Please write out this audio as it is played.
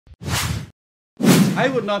I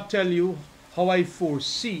would not tell you how I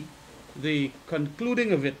foresee the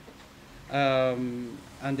concluding of it and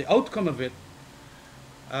the outcome of it.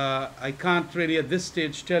 I can't really at this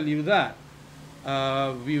stage tell you that.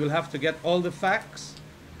 We will have to get all the facts,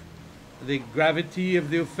 the gravity of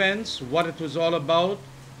the offense, what it was all about.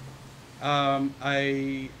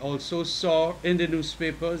 I also saw in the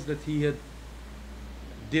newspapers that he had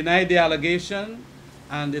denied the allegation,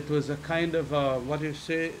 and it was a kind of what do you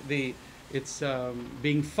say, it's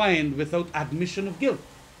being fined without admission of guilt.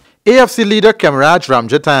 AFC leader Kamaraj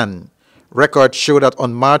Ramjatan. Records show that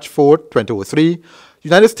on March 4, 2003,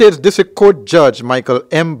 United States District Court Judge Michael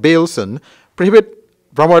M. Bailson prohibited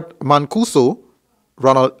Robert Mancuso,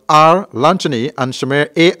 Ronald R. Lanchini, and Shamir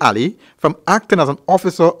A. Ali from acting as an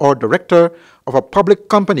officer or director of a public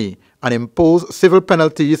company and imposed civil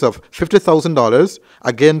penalties of $50,000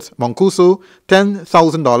 against Mancuso,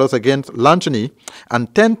 $10,000 against Lanchini,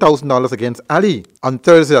 and $10,000 against Ali. On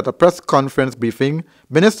Thursday at a press conference briefing,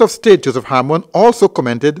 Minister of State Joseph Harmon also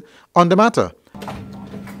commented on the matter.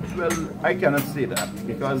 Well, I cannot say that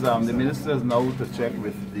because the minister is now to check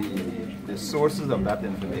with the sources of that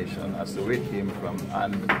information as to where it came from,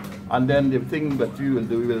 and then the thing that we will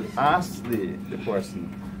do, we will ask the person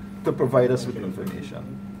to provide us with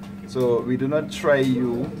information. So we do not try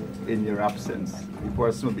you in your absence. The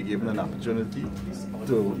person will be given an opportunity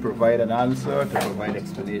to provide an answer, to provide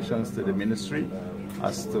explanations to the ministry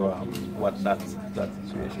as to what that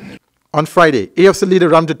situation is. On Friday, AFC leader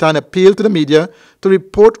Ramjatan appealed to the media to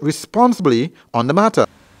report responsibly on the matter.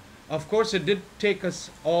 Of course, it did take us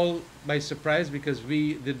all by surprise because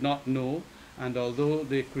we did not know, and although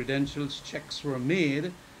the credentials checks were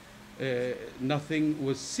made, nothing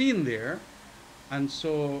was seen there. And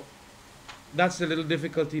so that's the little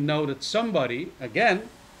difficulty now that somebody, again,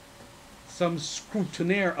 some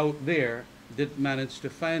scrutineer out there did manage to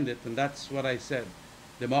find it. And that's what I said,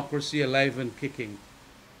 democracy alive and kicking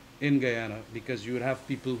in Guyana, because you would have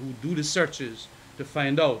people who do the searches to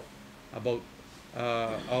find out about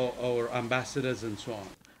our ambassadors and so on.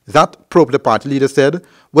 That probe, the party leader said,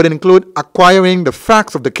 would include acquiring the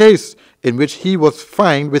facts of the case in which he was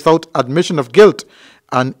fined without admission of guilt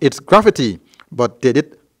and its gravity. But did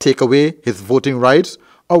it take away his voting rights,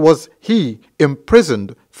 or was he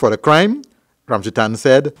imprisoned for the crime? Ramjatan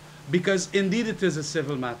said, because indeed it is a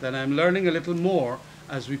civil matter, and I'm learning a little more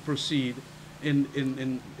as we proceed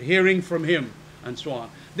in hearing from him and so on.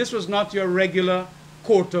 This was not your regular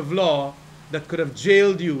court of law that could have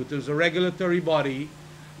jailed you. It was a regulatory body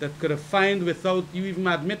that could have fined without you even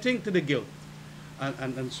admitting to the guilt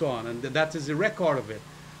and so on. And that is the record of it.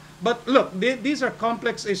 But look, these are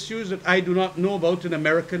complex issues that I do not know about in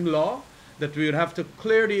American law that we would have to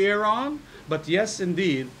clear the air on. But yes,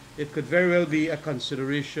 indeed, it could very well be a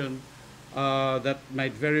consideration that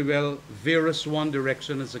might very well veer us one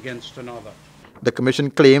direction as against another. The commission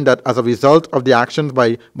claimed that as a result of the actions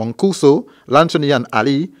by Mancuso, Lanchini, and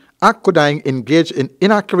Ali, Akkodang engaged in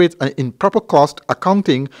inaccurate and improper cost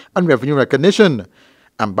accounting and revenue recognition.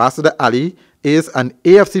 Ambassador Ali is an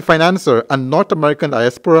AFC financer and North American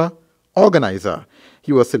diaspora organizer.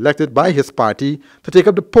 He was selected by his party to take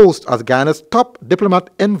up the post as Guyana's top diplomat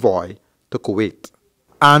envoy to Kuwait.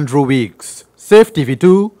 Andrew Weeks, Safe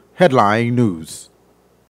TV2 Headline News.